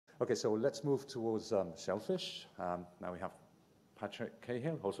Okay, so let's move towards shellfish. Now we have Patrick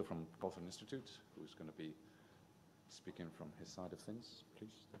Cahill, also from Cawthron Institute, who's going to be speaking from his side of things.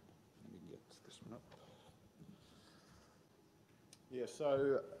 Please, let me get this one up. Yeah,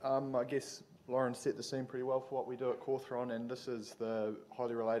 so I guess Lauren set the scene pretty well for what we do at Cawthron, and this is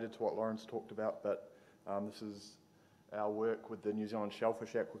highly related to what Lauren's talked about, but this is our work with the New Zealand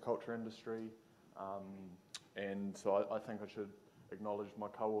shellfish aquaculture industry. And so I think I should acknowledge my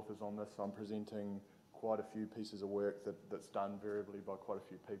co-authors on this. I'm presenting quite a few pieces of work that's done variably by quite a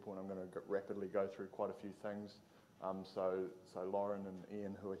few people, and I'm going to rapidly go through quite a few things. So Lauren and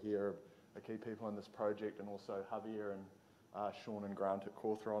Ian, who are here, are key people in this project, and also Javier and Sean and Grant at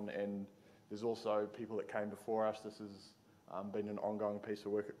Cawthron, and there's also people that came before us. This has been an ongoing piece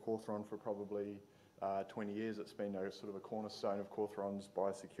of work at Cawthron for probably 20 years. It's been a sort of a cornerstone of Cawthron's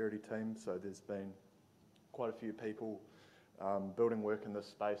biosecurity team, so there's been quite a few people building work in this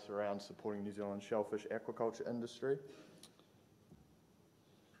space around supporting New Zealand shellfish aquaculture industry.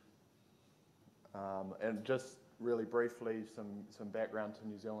 And just really briefly, some background to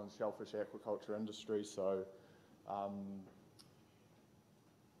New Zealand's shellfish aquaculture industry. So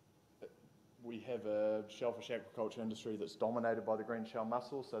we have a shellfish aquaculture industry that's dominated by the green shell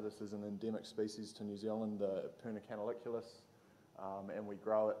mussel. So this is an endemic species to New Zealand, the Perna canaliculus, and we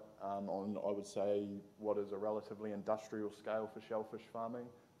grow it on, I would say, what is a relatively industrial scale for shellfish farming.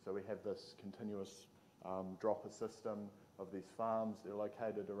 So we have this continuous dropper system of these farms. They're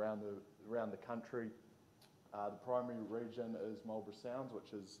located around the country. The primary region is Marlborough Sounds,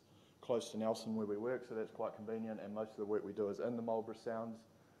 which is close to Nelson where we work, so that's quite convenient, and most of the work we do is in the Marlborough Sounds.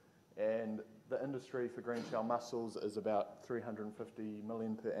 And the industry for green shell mussels is about 350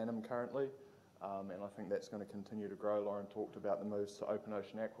 million per annum currently, and I think that's going to continue to grow. Lauren talked about the moves to open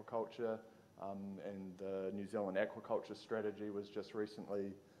ocean aquaculture, and the New Zealand aquaculture strategy was just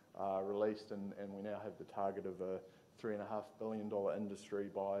recently released, and we now have the target of a $3.5 billion industry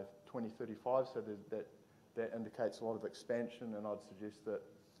by 2035, so that indicates a lot of expansion, and I'd suggest that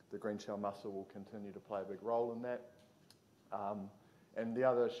the green shell mussel will continue to play a big role in that. And the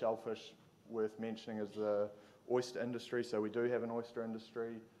other shellfish worth mentioning is the oyster industry. So we do have an oyster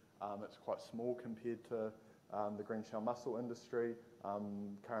industry. It's quite small compared to the green shell mussel industry.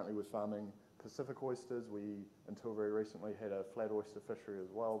 Currently we're farming Pacific oysters. We, until very recently, had a flat oyster fishery as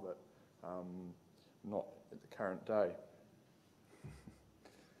well, but not at the current day.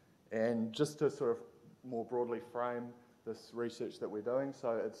 And just to sort of more broadly frame this research that we're doing,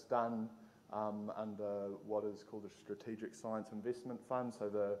 so it's done under what is called a Strategic Science Investment Fund. So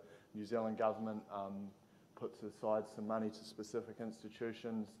the New Zealand government puts aside some money to specific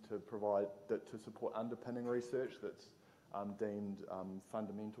institutions to support underpinning research that's deemed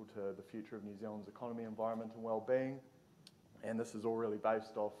fundamental to the future of New Zealand's economy, environment and well-being. And this is all really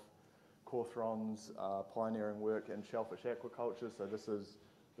based off Cawthron's pioneering work in shellfish aquaculture. So this is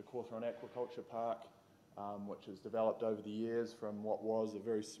the Cawthron Aquaculture Park, which has developed over the years from what was a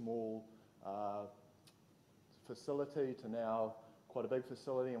very small facility to now quite a big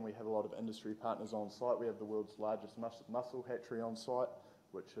facility, and we have a lot of industry partners on site. We have the world's largest mussel hatchery on site,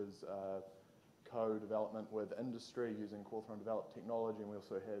 which is co-development with industry using Cawthron developed technology, and we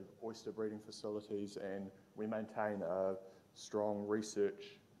also have oyster breeding facilities, and we maintain a strong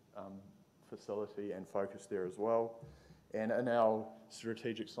research facility and focus there as well. And in our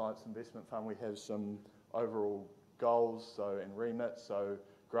Strategic Science Investment Fund, we have some overall goals and remits, so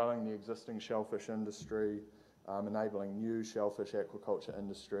growing the existing shellfish industry, enabling new shellfish aquaculture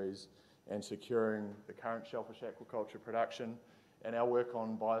industries, and securing the current shellfish aquaculture production. And our work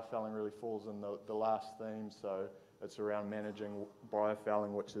on biofouling really falls in the last theme, so it's around managing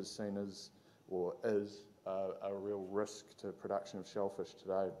biofouling, which is seen as, or is, a real risk to production of shellfish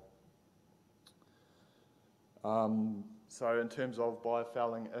today. So in terms of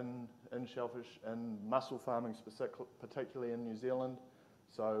biofouling in shellfish and mussel farming, particularly in New Zealand,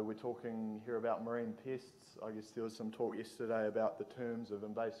 so we're talking here about marine pests. I guess there was some talk yesterday about the terms of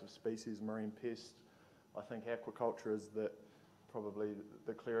invasive species, marine pest. I think aquaculture is probably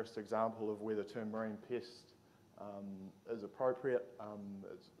the clearest example of where the term marine pest is appropriate.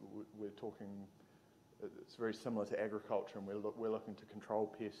 It's very similar to agriculture, and we're looking to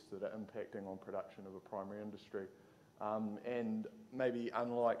control pests that are impacting on production of a primary industry. And maybe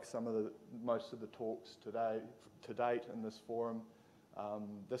unlike most of the talks to date in this forum,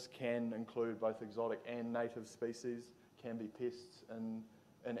 this can include both exotic and native species, can be pests in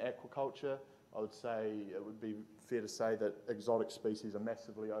aquaculture. I would say it would be fair to say that exotic species are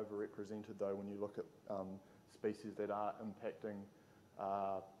massively overrepresented, though, when you look at species that are impacting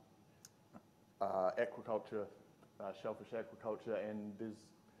aquaculture, shellfish aquaculture, and there's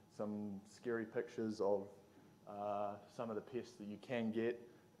some scary pictures of some of the pests that you can get,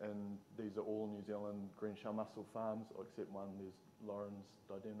 and these are all New Zealand green shell mussel farms, except one, there's Lauren's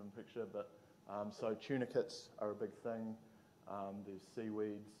didymnum picture, but so tunicates are a big thing, there's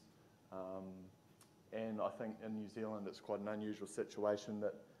seaweeds, and I think in New Zealand it's quite an unusual situation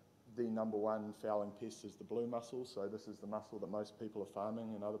that the number one fouling pest is the blue mussel, so this is the mussel that most people are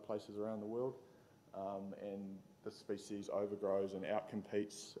farming in other places around the world, and this species overgrows and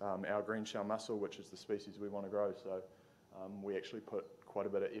outcompetes our green shell mussel, which is the species we want to grow, so we actually put quite a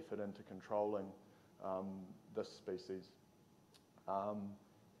bit of effort into controlling this species.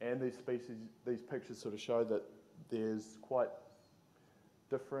 And these pictures sort of show that there's quite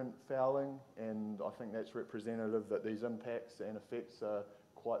different fouling, and I think that's representative that these impacts and effects are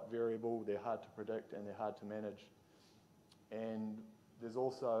quite variable, they're hard to predict and they're hard to manage. And there's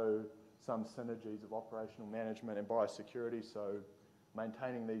also some synergies of operational management and biosecurity, so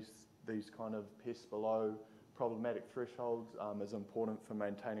maintaining these kind of pests below problematic thresholds is important for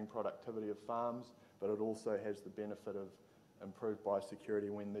maintaining productivity of farms, but it also has the benefit of improved biosecurity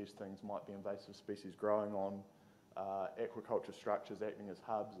when these things might be invasive species growing on aquaculture structures acting as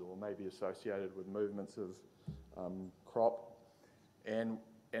hubs or maybe associated with movements of crop. And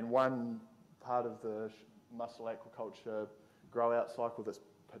one part of the mussel aquaculture grow-out cycle that's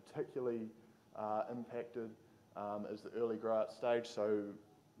particularly impacted is the early grow-out stage. So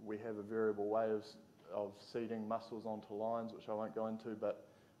we have a variable way of seeding mussels onto lines, which I won't go into, but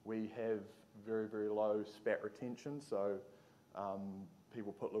we have very, very low spat retention. So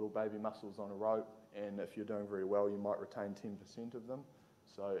people put little baby mussels on a rope, and if you're doing very well, you might retain 10% of them.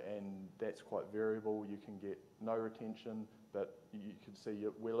 So, and that's quite variable. You can get no retention, but you can see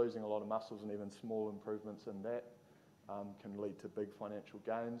we're losing a lot of mussels, and even small improvements in that can lead to big financial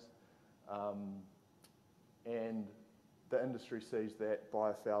gains. And the industry sees that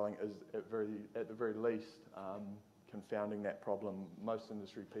biofouling is at the very least confounding that problem. Most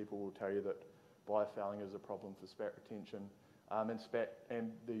industry people will tell you that biofouling is a problem for spat retention. And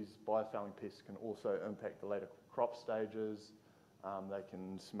these biofouling pests can also impact the later crop stages. They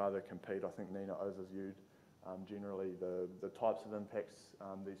can smother, compete. I think Nina overviewed generally the types of impacts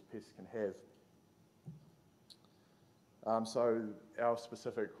these pests can have. So our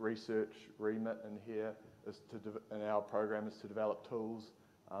specific research remit in here is in our program is to develop tools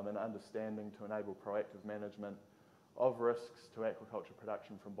and understanding to enable proactive management of risks to aquaculture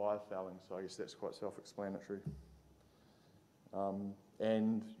production from biofouling. So I guess that's quite self-explanatory.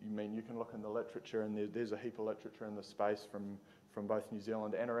 And you can look in the literature, and there's a heap of literature in this space from both New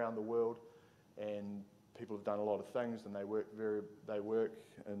Zealand and around the world, and people have done a lot of things, and they work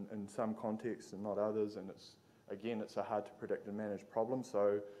in some contexts and not others, and it's a hard to predict and manage problem.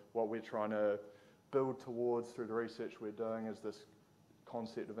 So what we're trying to build towards through the research we're doing is this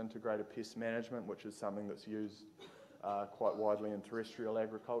concept of integrated pest management, which is something that's used quite widely in terrestrial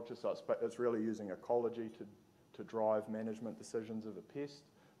agriculture. So it's really using ecology to drive management decisions of a pest.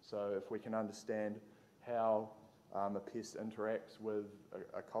 So if we can understand how a pest interacts with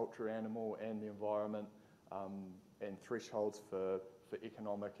a culture animal and the environment and thresholds for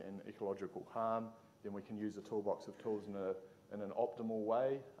economic and ecological harm, then we can use a toolbox of tools in an optimal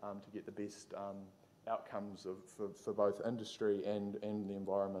way to get the best outcomes for both industry and the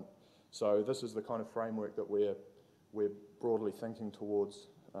environment. So this is the kind of framework that we're broadly thinking towards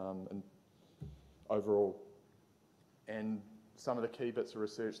overall. And some of the key bits of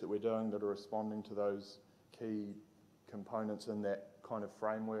research that we're doing that are responding to those key components in that kind of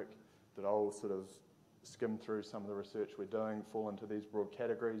framework that I'll sort of skim through some of the research we're doing fall into these broad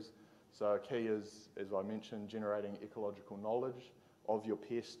categories. So key is, as I mentioned, generating ecological knowledge of your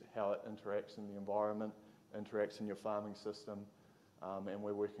pest, how it interacts in the environment, interacts in your farming system, and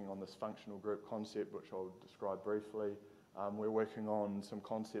we're working on this functional group concept, which I'll describe briefly. We're working on some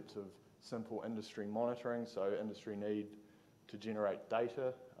concepts of simple industry monitoring, so industry need to generate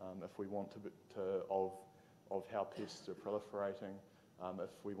data if we want of how pests are proliferating,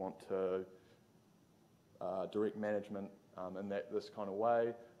 if we want to direct management in this kind of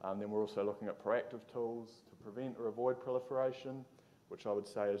way. Then we're also looking at proactive tools to prevent or avoid proliferation, which I would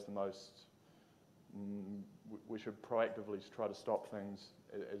say is the most, we should proactively try to stop things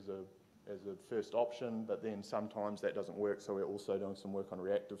as a first option, but then sometimes that doesn't work, so we're also doing some work on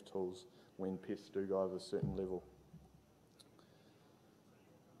reactive tools when pests do go over a certain level.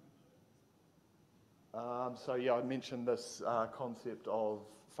 So yeah, I mentioned this concept of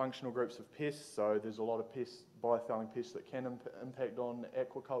functional groups of pests. So there's a lot of biofouling pests that can impact on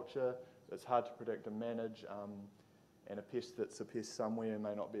aquaculture. It's hard to predict and manage, and a pest that's a pest somewhere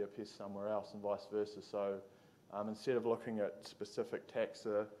may not be a pest somewhere else, and vice versa. So instead of looking at specific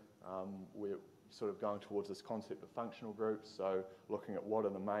taxa we're sort of going towards this concept of functional groups, so looking at what are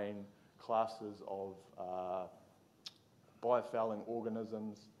the main classes of biofouling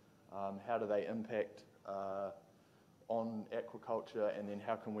organisms, how do they impact on aquaculture, and then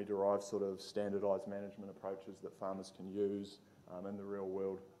how can we derive sort of standardised management approaches that farmers can use in the real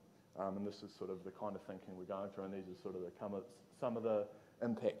world. And this is sort of the kind of thinking we're going through, and these are sort of some of the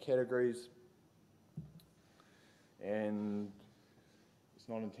impact categories. And it's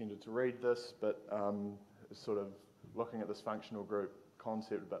not intended to read this, but it's sort of looking at this functional group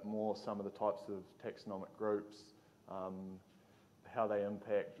concept a bit more, some of the types of taxonomic groups, how they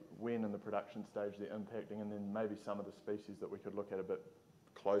impact, when in the production stage they're impacting, and then maybe some of the species that we could look at a bit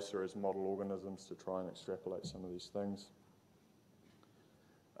closer as model organisms to try and extrapolate some of these things.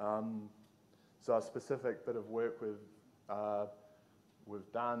 So a specific bit of work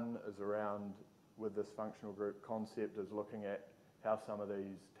we've done is around, with this functional group concept, is looking at how some of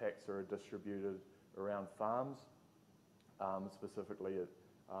these taxa are distributed around farms, specifically at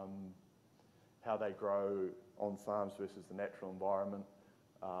how they grow on farms versus the natural environment,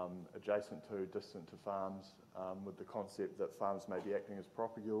 adjacent to, distant to farms, with the concept that farms may be acting as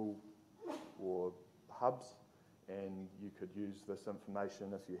propagule or hubs, and you could use this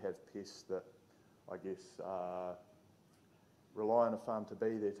information if you have pests that, I guess, rely on a farm to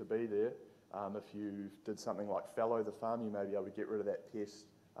be there. If you did something like fallow the farm, you may be able to get rid of that pest.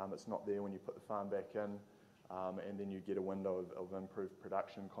 It's not there when you put the farm back in, and then you get a window of improved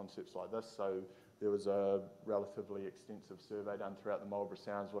production, concepts like this. So there was a relatively extensive survey done throughout the Marlborough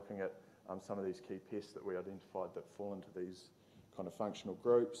Sounds looking at some of these key pests that we identified that fall into these kind of functional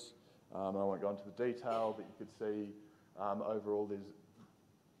groups. I won't go into the detail, but you could see overall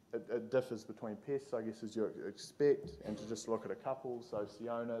it differs between pests, I guess, as you expect, and to just look at a couple, so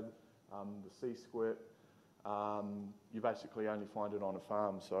Siona, the sea squirt, you basically only find it on a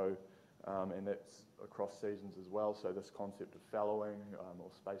farm, so and that's across seasons as well. So this concept of fallowing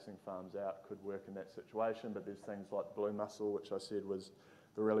or spacing farms out could work in that situation, but there's things like blue mussel, which I said was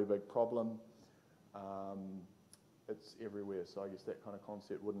the really big problem. It's everywhere, so I guess that kind of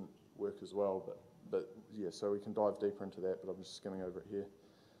concept wouldn't work as well, but yeah, so we can dive deeper into that, but I'm just skimming over it here.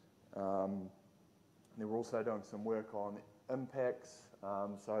 Then we're also doing some work on impacts,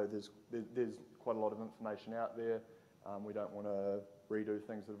 so there's quite a lot of information out there. We don't want to redo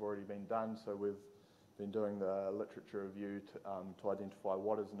things that have already been done, so we've been doing the literature review to identify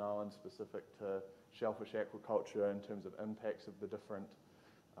what is known specific to shellfish aquaculture in terms of impacts of the different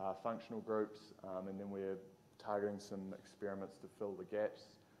functional groups, and then we're targeting some experiments to fill the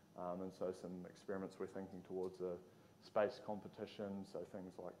gaps, and so some experiments we're thinking towards a space competition, so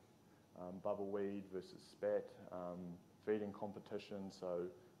things like bubbleweed versus spat, feeding competition, so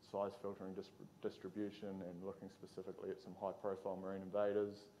size filtering distribution, and looking specifically at some high-profile marine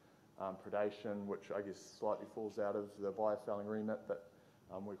invaders, predation, which I guess slightly falls out of the biofouling remit, but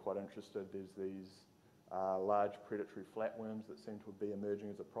we're quite interested. There's these large predatory flatworms that seem to be emerging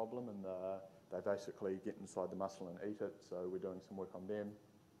as a problem, and they basically get inside the mussel and eat it, so we're doing some work on them.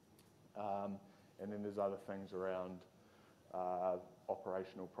 And then there's other things around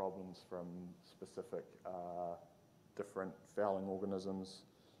operational problems from specific different fouling organisms.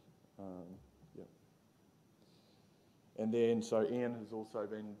 Yeah. And then, so Ian has also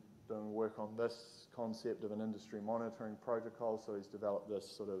been doing work on this concept of an industry monitoring protocol, so he's developed this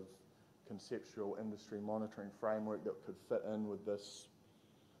sort of conceptual industry monitoring framework that could fit in with this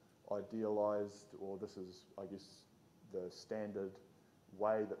idealised, or this is, I guess, the standard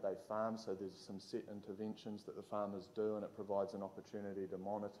way that they farm, so there's some set interventions that the farmers do, and it provides an opportunity to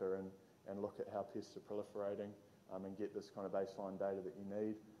monitor and look at how pests are proliferating, and get this kind of baseline data that you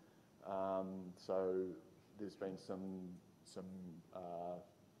need. So there's been some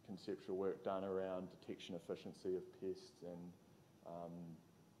conceptual work done around detection efficiency of pests and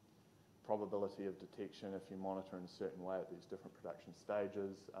probability of detection if you monitor in a certain way at these different production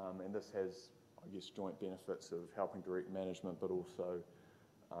stages, and this has, I guess, joint benefits of helping direct management, but also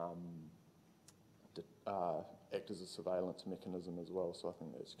act as a surveillance mechanism as well, so I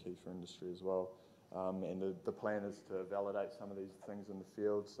think that's key for industry as well. And the plan is to validate some of these things in the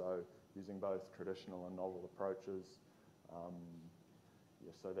field, so using both traditional and novel approaches.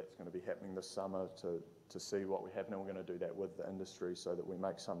 Yeah, so that's going to be happening this summer to see what we have, and we're going to do that with the industry so that we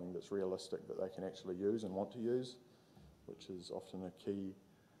make something that's realistic that they can actually use and want to use, which is often a key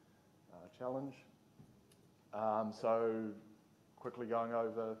challenge. So quickly going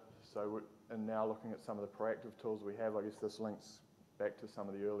over, and now looking at some of the proactive tools we have, I guess this links back to some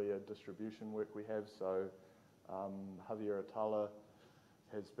of the earlier distribution work we have. So Javier Atala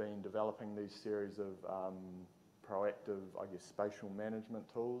has been developing these series of proactive, I guess, spatial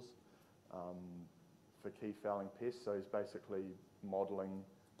management tools for key fouling pests. So he's basically modelling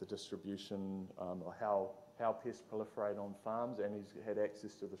the distribution or how pests proliferate on farms, and he's had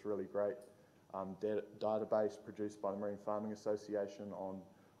access to this really great database produced by the Marine Farming Association on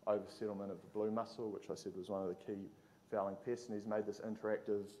oversettlement of the blue mussel, which I said was one of the key fouling pests, and he's made this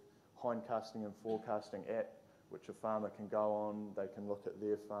interactive hindcasting and forecasting app which a farmer can go on. They can look at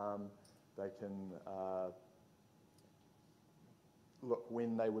their farm, they can look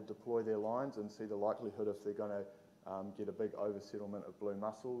when they would deploy their lines and see the likelihood if they're going to get a big oversettlement of blue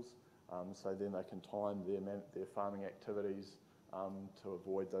mussels, so then they can time their farming activities to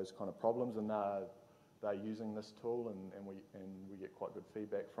avoid those kind of problems. And they're using this tool, and we get quite good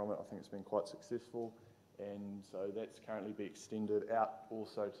feedback from it. I think it's been quite successful, and so that's currently being extended out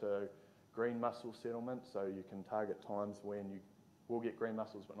also to green mussel settlement, so you can target times when you will get green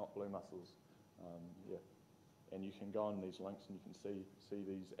mussels but not blue mussels. And you can go on these links and you can see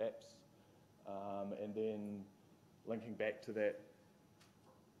these apps, and then linking back to that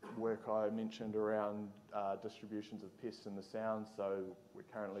work I mentioned around distributions of pests in the Sound. So we're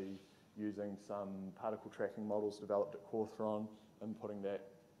currently using some particle tracking models developed at Cawthron, inputting that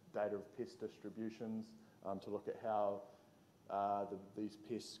data of pest distributions to look at how these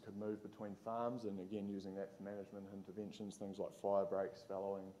pests could move between farms, and again using that for management interventions, things like fire breaks,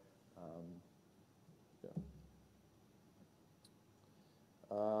 fallowing.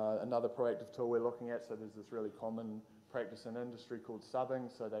 Another proactive tool we're looking at, so there's this really common practice in industry called subbing.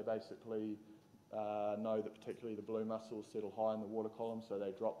 So they basically know that particularly the blue mussels settle high in the water column, so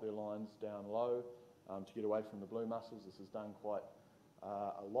they drop their lines down low to get away from the blue mussels. This is done quite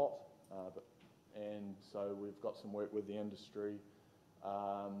a lot, and so we've got some work with the industry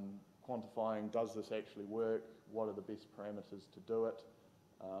quantifying, does this actually work, what are the best parameters to do it,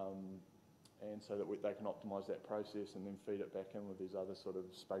 and so that they can optimise that process and then feed it back in with these other sort of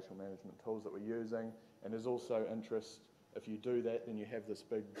spatial management tools that we're using. And there's also interest, if you do that, then you have this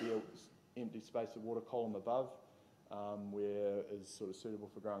big empty space of water column above, where is sort of suitable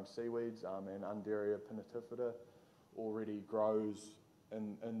for growing seaweeds, and Undaria pinnatifida already grows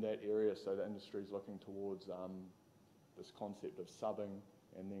in that area, so the industry is looking towards this concept of subbing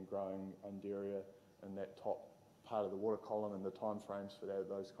and then growing Undaria in that top part of the water column, and the time frames for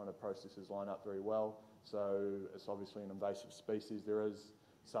those kind of processes line up very well. So it's obviously an invasive species. There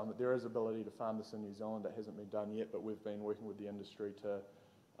is ability to farm this in New Zealand. It hasn't been done yet, but we've been working with the industry to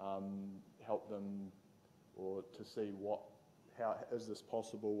help them, or to see how is this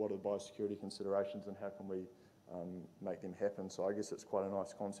possible, what are the biosecurity considerations, and how can we make them happen. So I guess it's quite a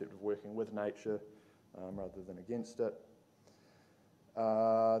nice concept of working with nature rather than against it.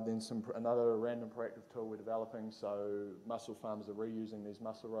 Then another random proactive tool we're developing. So mussel farmers are reusing these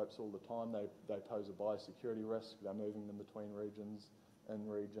mussel ropes all the time. They pose a biosecurity risk. They're moving them between regions, in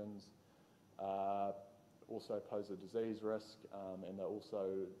regions. Also pose a disease risk, and they're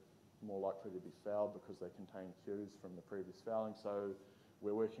also more likely to be fouled because they contain cues from the previous fouling. So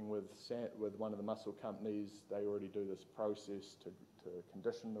we're working with one of the mussel companies. They already do this process to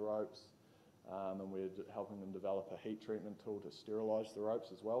condition the ropes. And we're helping them develop a heat treatment tool to sterilise the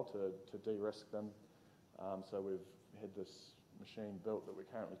ropes as well, to de-risk them. So we've had this machine built that we're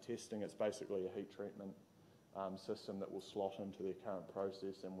currently testing. It's basically a heat treatment system that will slot into their current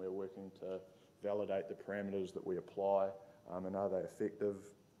process, and we're working to validate the parameters that we apply, and are they effective.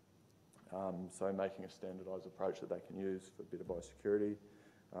 So making a standardised approach that they can use for better biosecurity.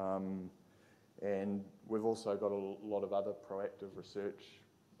 And we've also got a lot of other proactive research,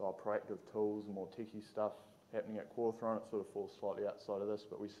 proactive tools, more techie stuff happening at Cawthron. It sort of falls slightly outside of this,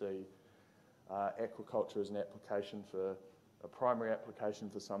 but we see aquaculture as an application for a primary application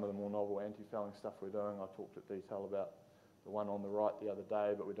for some of the more novel anti-fouling stuff we're doing. I talked at detail about the one on the right the other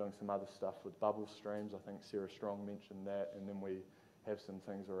day, but we're doing some other stuff with bubble streams. I think Sarah Strong mentioned that, and then we have some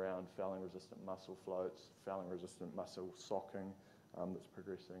things around fouling-resistant mussel floats, fouling-resistant mussel socking that's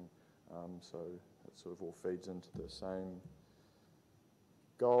progressing. So it sort of all feeds into the same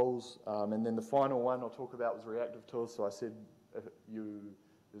goals. And then the final one I'll talk about was reactive tools. So I said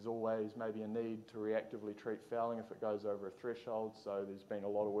there's always maybe a need to reactively treat fouling if it goes over a threshold. So there's been a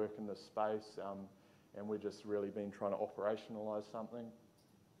lot of work in this space, and we've just really been trying to operationalise something.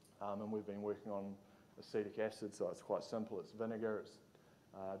 And we've been working on acetic acid, so it's quite simple. It's vinegar. It's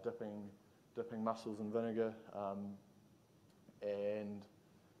dipping mussels in vinegar, and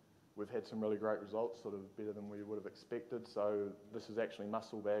we've had some really great results, sort of better than we would have expected. So this is actually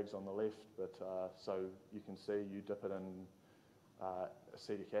mussel bags on the left, but so you can see you dip it in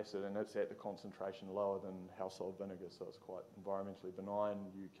acetic acid, and it's at the concentration lower than household vinegar, so it's quite environmentally benign.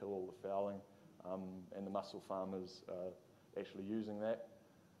 You kill all the fouling and the mussel farmers are actually using that.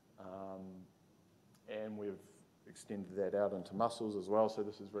 And we've extended that out into mussels as well. So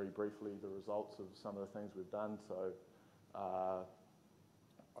this is very briefly the results of some of the things we've done. So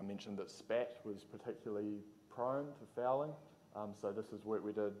I mentioned that spat was particularly prone to fouling. So this is work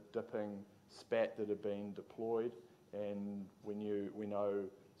we did dipping spat that had been deployed, and we know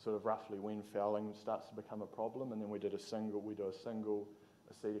sort of roughly when fouling starts to become a problem. And then we do a single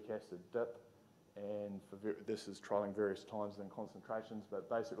acetic acid dip, and this is trialling various times and concentrations, but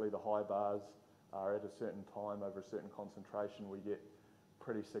basically the high bars are at a certain time over a certain concentration we get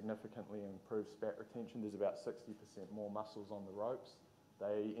pretty significantly improved spat retention. There's about 60% more mussels on the ropes.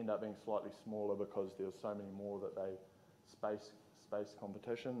 They end up being slightly smaller because there's so many more that they space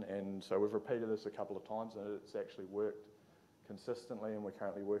competition, and so we've repeated this a couple of times and it's actually worked consistently, and we're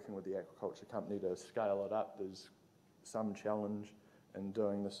currently working with the aquaculture company to scale it up. There's some challenge in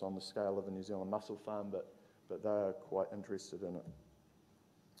doing this on the scale of a New Zealand mussel farm, but they are quite interested in it.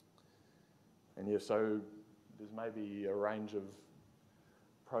 And yeah, so there's maybe a range of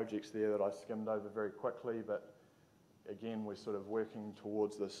projects there that I skimmed over very quickly, but again, we're sort of working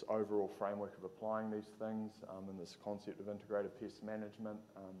towards this overall framework of applying these things and this concept of integrated pest management.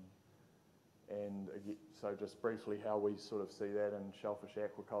 And again, so just briefly how we sort of see that in shellfish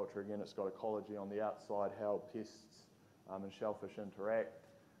aquaculture. Again, it's got ecology on the outside, how pests and shellfish interact.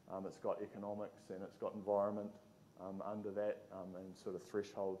 It's got economics and it's got environment under that, and sort of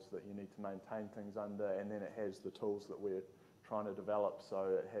thresholds that you need to maintain things under. And then it has the tools that we're trying to develop.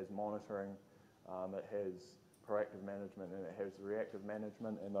 So it has monitoring, it has proactive management, and it has reactive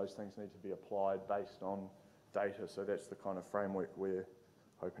management, and those things need to be applied based on data. So that's the kind of framework we're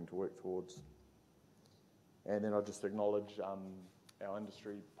hoping to work towards. And then I'll just acknowledge our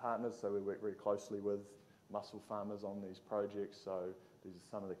industry partners. So we work very closely with mussel farmers on these projects. So these are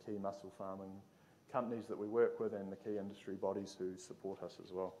some of the key mussel farming companies that we work with and the key industry bodies who support us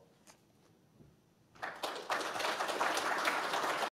as well.